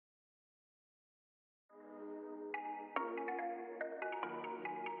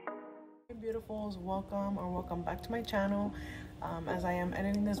beautifuls, welcome back to my channel. As I am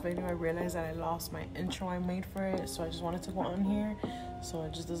editing this video, I realized that I lost my intro I made for it, so I just wanted to go on here so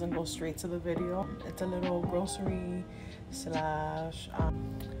it just doesn't go straight to the video. It's a little grocery slash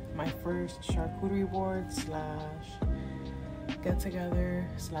my first charcuterie board slash get together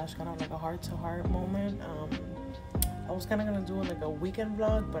slash kind of like a heart-to-heart moment. I was kind of gonna do like a weekend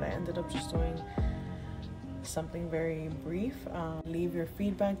vlog, but I ended up just doing something very brief. Leave your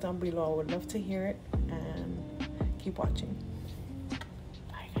feedback down below. I would love to hear it, and keep watching.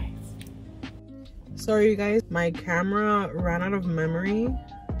 Bye guys. Sorry you guys, my camera ran out of memory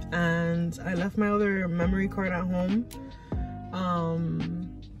and I left my other memory card at home.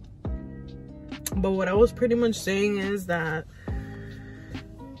 But what I was pretty much saying is that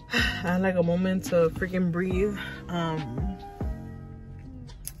I had like a moment to freaking breathe.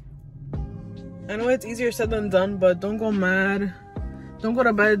 I know it's easier said than done, but don't go mad. Don't go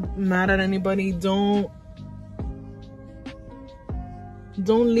to bed mad at anybody. Don't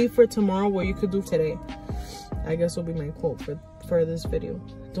leave for tomorrow what you could do today. I guess will be my quote for this video.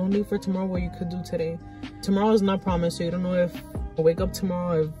 Don't leave for tomorrow what you could do today. Tomorrow is not promised, so you don't know if you'll wake up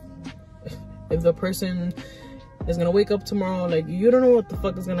tomorrow, if the person is gonna wake up tomorrow. Like, you don't know what the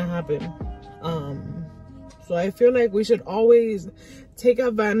fuck is gonna happen. So I feel like we should always take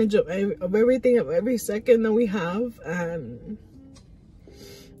advantage of everything, of every second that we have, and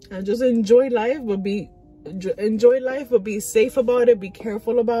just enjoy life, but be safe about it, be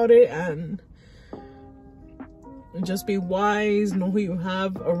careful about it, and just be wise. Know who you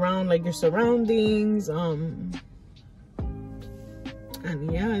have around, like your surroundings. And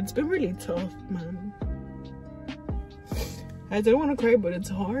yeah, it's been really tough, man. I didn't want to cry, but it's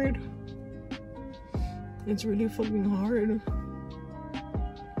hard. It's really fucking hard.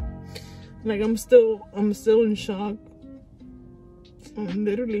 Like, I'm still in shock. I'm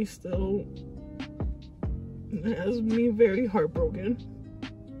literally still, it has me very heartbroken.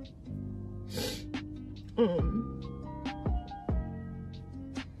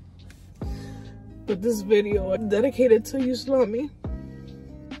 But this video I'm dedicated to you, Slummy.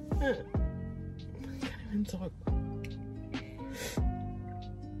 I can't even talk.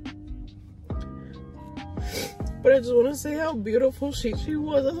 But I just want to say how beautiful she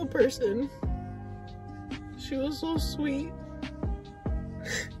was as a person. She was so sweet.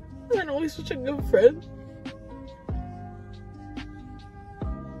 And always such a good friend.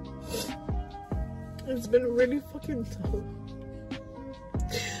 It's been really fucking tough.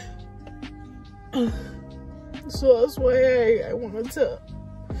 So that's why I wanted to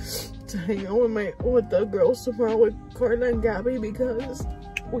hang out with the girls tomorrow, with Carla and Gabby, because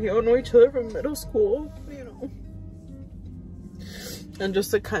we all know each other from middle school, you know. And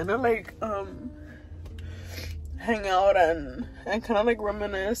just to kind of like hang out and kind of like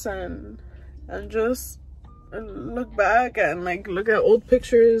reminisce and just look back and like look at old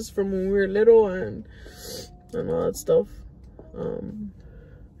pictures from when we were little and all that stuff.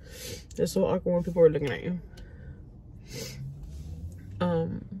 It's so awkward when people are looking at you.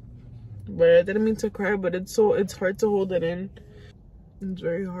 But I didn't mean to cry, but it's hard to hold it in. It's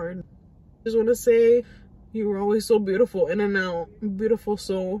very hard. I just want to say you were always so beautiful, in and out, beautiful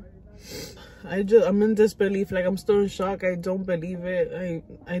soul. I'm in disbelief. Like, I'm still in shock. I don't believe it.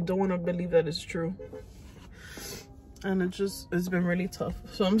 I don't want to believe that it's true. And it's been really tough.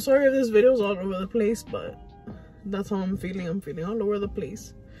 So I'm sorry if this video's all over the place, but that's how I'm feeling. I'm feeling all over the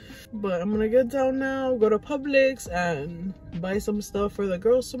place. But I'm gonna get down now, go to Publix and buy some stuff for the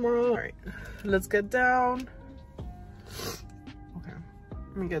girls tomorrow. All right, let's get down. Okay,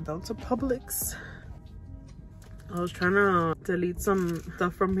 let me get down to Publix. I was trying to delete some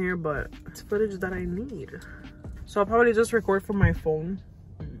stuff from here, but it's footage that I need. So I'll probably just record from my phone.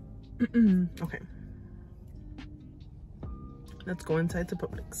 Okay. Let's go inside to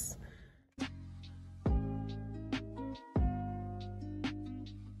Publix.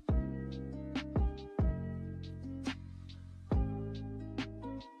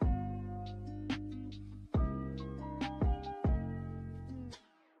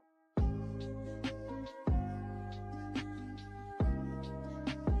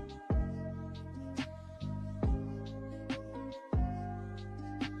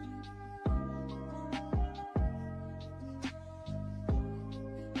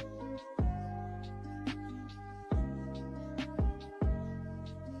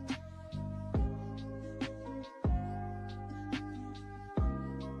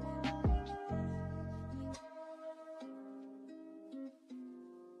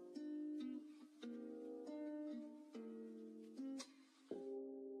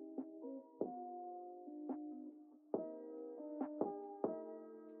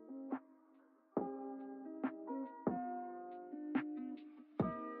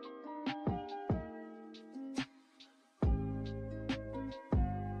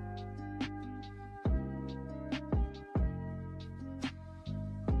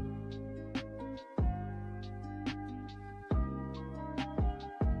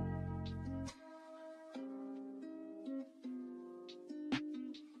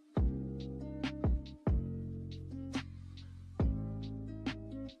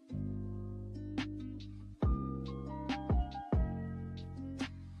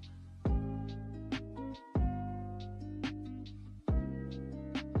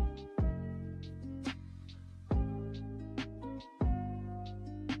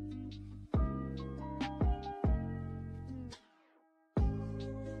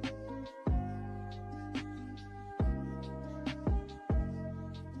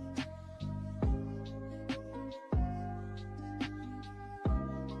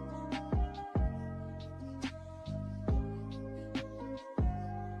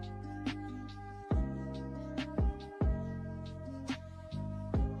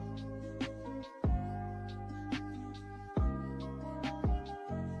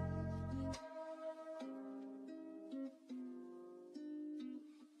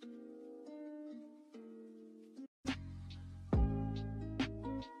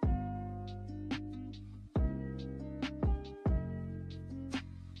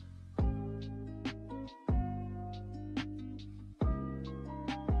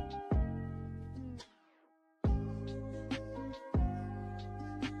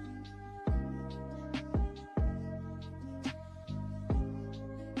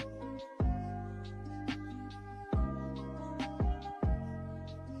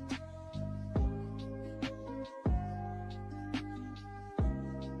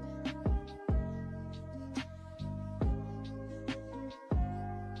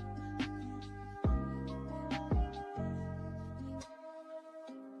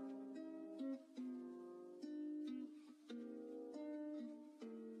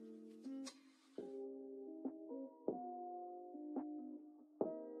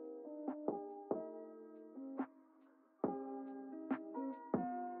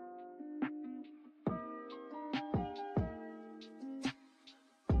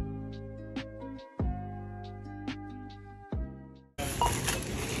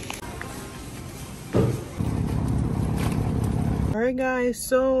 All right guys,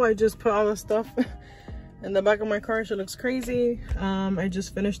 so I just put all the stuff in the back of my car. She looks crazy. I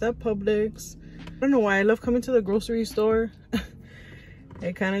just finished at Publix. I don't know why I love coming to the grocery store.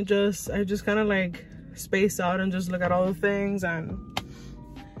 I just kind of like space out and just look at all the things. I'm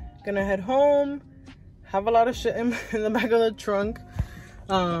gonna head home. Have a lot of shit in the back of the trunk,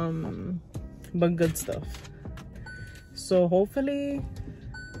 but good stuff. So hopefully,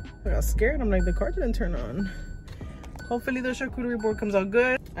 I got scared. I'm like, the car didn't turn on. Hopefully the charcuterie board comes out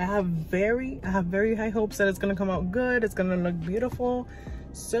good. I have very high hopes that it's gonna come out good. It's gonna look beautiful.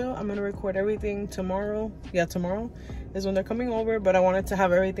 So I'm gonna record everything tomorrow. Yeah, tomorrow is when they're coming over, but I wanted to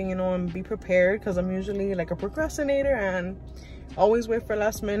have everything, you know, and be prepared, because I'm usually like a procrastinator and always wait for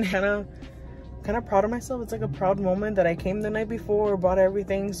last minute. Kind of proud of myself. It's like a proud moment that I came the night before, bought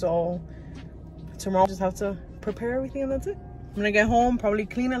everything. So tomorrow I just have to prepare everything and that's it. I'm gonna get home, probably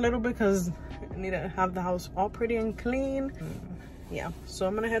clean a little bit because I need to have the house all pretty and clean. Yeah, so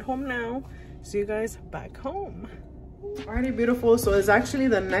I'm gonna head home now. See you guys back home. Alrighty, beautiful. So it's actually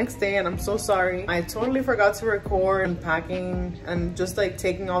the next day and I'm so sorry. I totally forgot to record unpacking and just like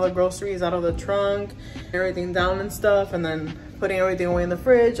taking all the groceries out of the trunk, everything down and stuff, and then putting everything away in the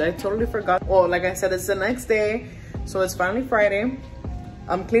fridge. I totally forgot. Well, like I said, it's the next day, so it's finally Friday.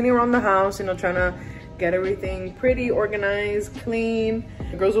 I'm cleaning around the house, you know, trying to get everything pretty, organized, clean.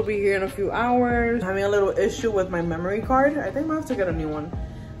 The girls will be here in a few hours. I'm having a little issue with my memory card. I think I have to get a new one.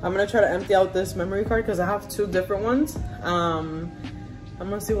 I'm gonna try to empty out this memory card because I have 2 different ones. I'm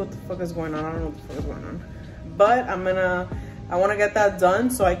gonna see what the fuck is going on. I don't know what the fuck is going on. But I wanna get that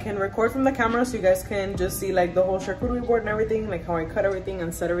done so I can record from the camera so you guys can just see like the whole charcuterie board and everything, like how I cut everything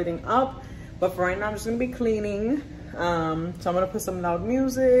and set everything up. But for right now, I'm just gonna be cleaning. So I'm gonna put some loud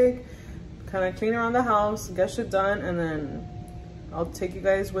music, kind of clean around the house, get shit done, and then I'll take you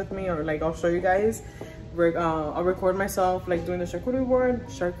guys with me, or like I'll show you guys. I'll record myself like doing the charcuterie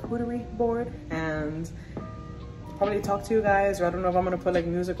board, and probably talk to you guys, or I don't know if I'm gonna put like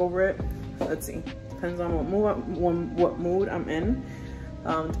music over it. Let's see, depends on what mood I'm in.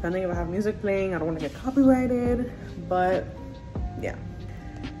 Depending if I have music playing, I don't want to get copyrighted, but yeah,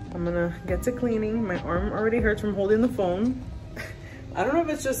 I'm gonna get to cleaning. My arm already hurts from holding the phone. I don't know if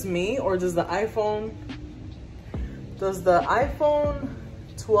it's just me, or does the iPhone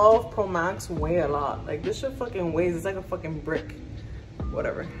 12 Pro Max weigh a lot? Like this shit fucking weighs, it's like a fucking brick.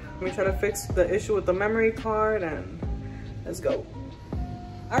 Whatever. Let me try to fix the issue with the memory card and let's go.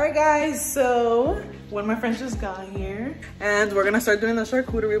 All right guys, so one of my friends just got here and we're gonna start doing the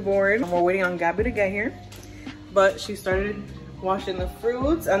charcuterie board. We're waiting on Gabby to get here, but she started washing the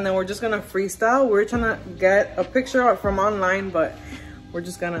fruits and then we're just gonna freestyle. We're trying to get a picture from online, but we're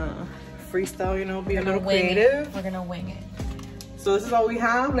just gonna freestyle, you know, be a little creative. We're gonna wing it. So this is all we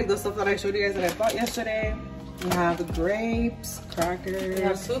have, like the stuff that I showed you guys that I bought yesterday. We have the grapes, crackers. We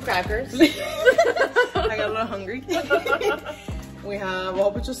have 2 crackers. I got a little hungry. We have a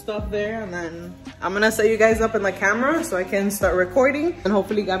whole bunch of stuff there, and then I'm gonna set you guys up in the camera so I can start recording. And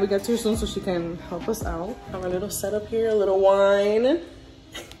hopefully Gabby gets here soon so she can help us out. Have a little setup here, a little wine.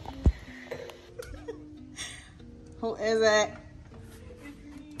 Who is it?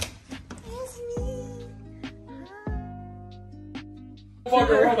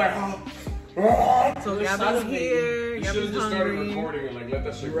 So Gabby's here. You should have just started recording and like let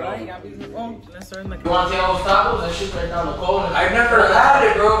that shit go. Right, Gabby's here. Oh, let's start in the You want to take all those tacos? That shit's right down the corner. I've never had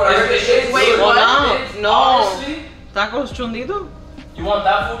it, bro, but I heard this shit's Wait, good. what? No. Honestly, Tacos chundido? you want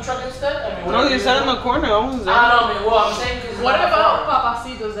that food truck instead? I mean, No, you said in the corner. I was there. I don't know, well, I'm saying because What about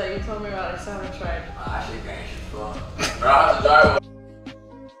papacitos that you told me about? I still haven't tried. I should gang shit fun. Bro, I have to drive.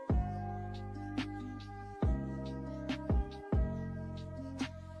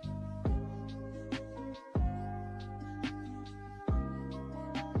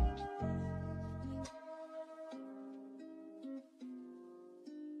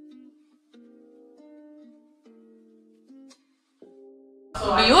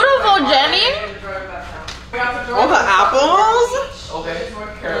 Beautiful, Jenny. All the apples? Okay,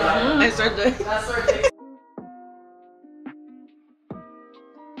 Carolina. I started. That's where it takes.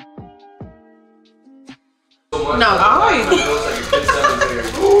 So much. No, I. It looks like a kid 7 years.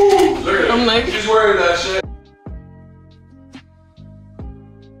 Look at it. I'm like, She's wearing that shit.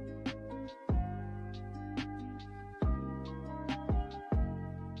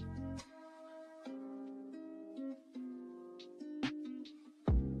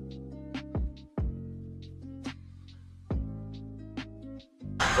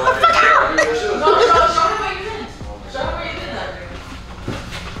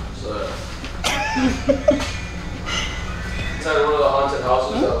 Inside one of the haunted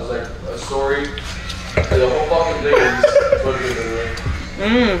houses that was like a story The whole fucking thing is fucking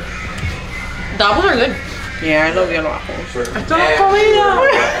Mmm. The apples are good. Yeah, I love yellow apples. I don't comida.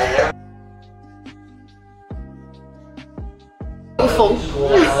 Full.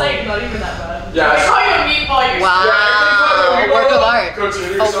 It's like not even that bad. Yeah. It's like a meatball. You're Wow. A work of art. A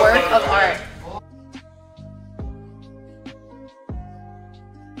work of art.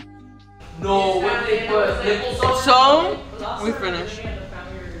 No, what they put nipple sauce. So, we finished.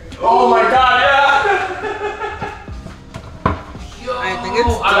 Oh my god, yeah! I think it's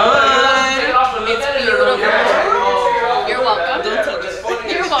Take it done. off and look It's at it. beautiful. Yeah. You're welcome. Don't touch It's it.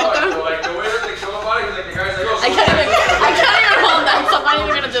 funny You're as fuck, welcome. though. Like the way that they show about it, like the guy's like, oh, I can't even hold that, so I'm not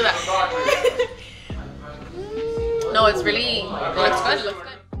even gonna do that. No, it's really, it looks good, it looks good.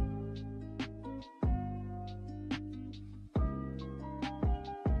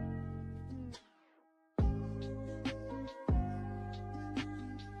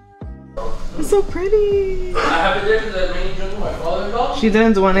 It's so pretty. I haven't did because I mainly drink with my father-in-law. She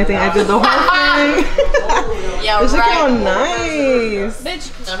didn't do anything. I did the whole thing. Yeah, This right. looking nice.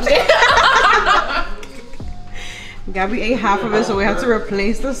 Bitch. No, I'm just kidding. Gabby ate half of it, so we have to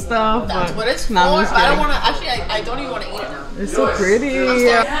replace the stuff. That's but what it's for. no, I'm But just I don't kidding. want to. Actually, I don't even want to eat it now. It's so pretty. I'm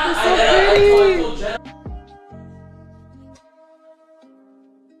staring. It's so pretty.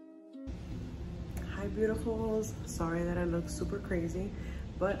 Hi, beautifuls. Sorry that I look super crazy,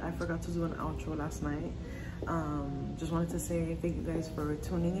 but I forgot to do an outro last night. Just wanted to say thank you guys for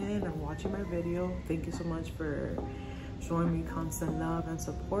tuning in and watching my video. Thank you so much for showing me constant love and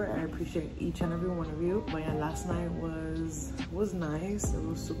support. I appreciate each and every one of you. But yeah, last night was nice. It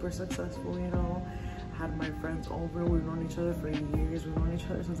was super successful, you know. I had my friends over. We've known each other for years. We've known each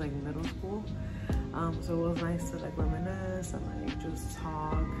other since like middle school. So it was nice to like reminisce and like just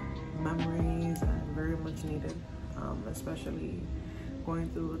talk memories, and very much needed, especially going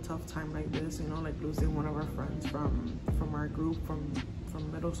through a tough time like this, you know, like losing one of our friends from our group from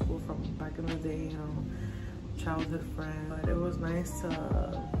middle school, from back in the day, you know, childhood friend. But it was nice to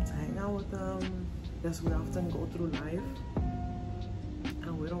hang out with them. Yes, we often go through life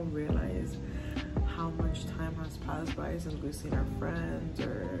and we don't realize how much time has passed by since we've seen our friends,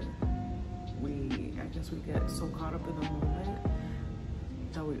 or I guess we get so caught up in the moment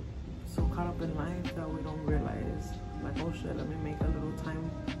that so caught up in life that we don't realize, like, oh shit, let me make a little time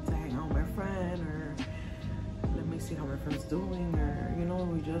to hang out with my friend, or let me see how my friend's doing, or, you know,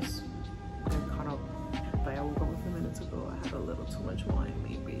 we just get caught up. But I woke up a few minutes ago. I had a little too much wine,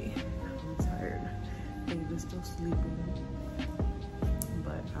 maybe. I'm tired. Baby's still sleeping.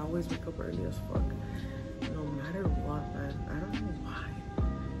 But I always wake up early as fuck, no matter what, man. I don't know why.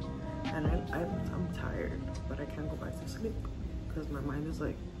 And I'm tired, but I can't go back to sleep because my mind is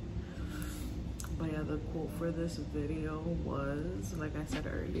like. But yeah, the quote for this video was, like I said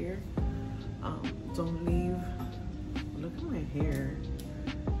earlier, don't leave. Look at my hair.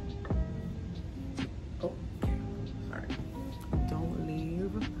 Oh, sorry. Don't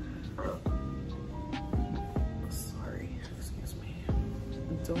leave. Sorry, excuse me.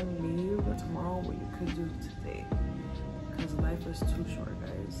 Don't leave tomorrow what you could do today, because life is too short,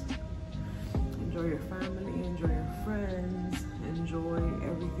 guys. Enjoy your family, enjoy your friends, enjoy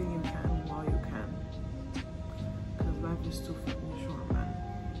everything you can while you can. Because life is too fucking short, man.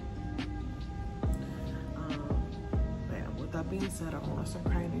 But yeah, with that being said, I don't want to start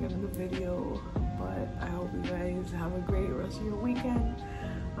crying again in the video. But I hope you guys have a great rest of your weekend.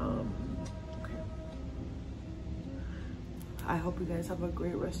 Okay. I hope you guys have a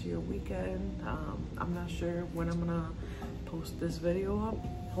great rest of your weekend. I'm not sure when I'm gonna post this video up.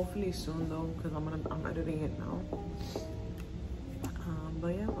 Hopefully soon though, because I'm editing it now.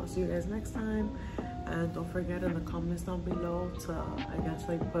 But yeah, I'll see you guys next time. And don't forget in the comments down below to, I guess,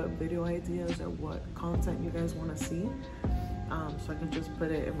 like put video ideas or what content you guys want to see. So I can just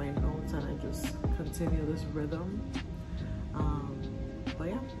put it in my notes and I just continue this rhythm. But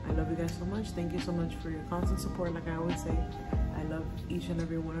yeah, I love you guys so much. Thank you so much for your constant support. Like I always say, I love each and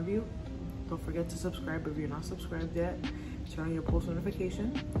every one of you. Don't forget to subscribe if you're not subscribed yet. Turn on your post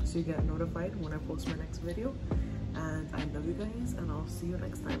notification so you get notified when I post my next video. And I love you guys, and I'll see you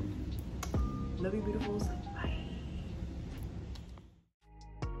next time. Love you, beautifuls. Bye.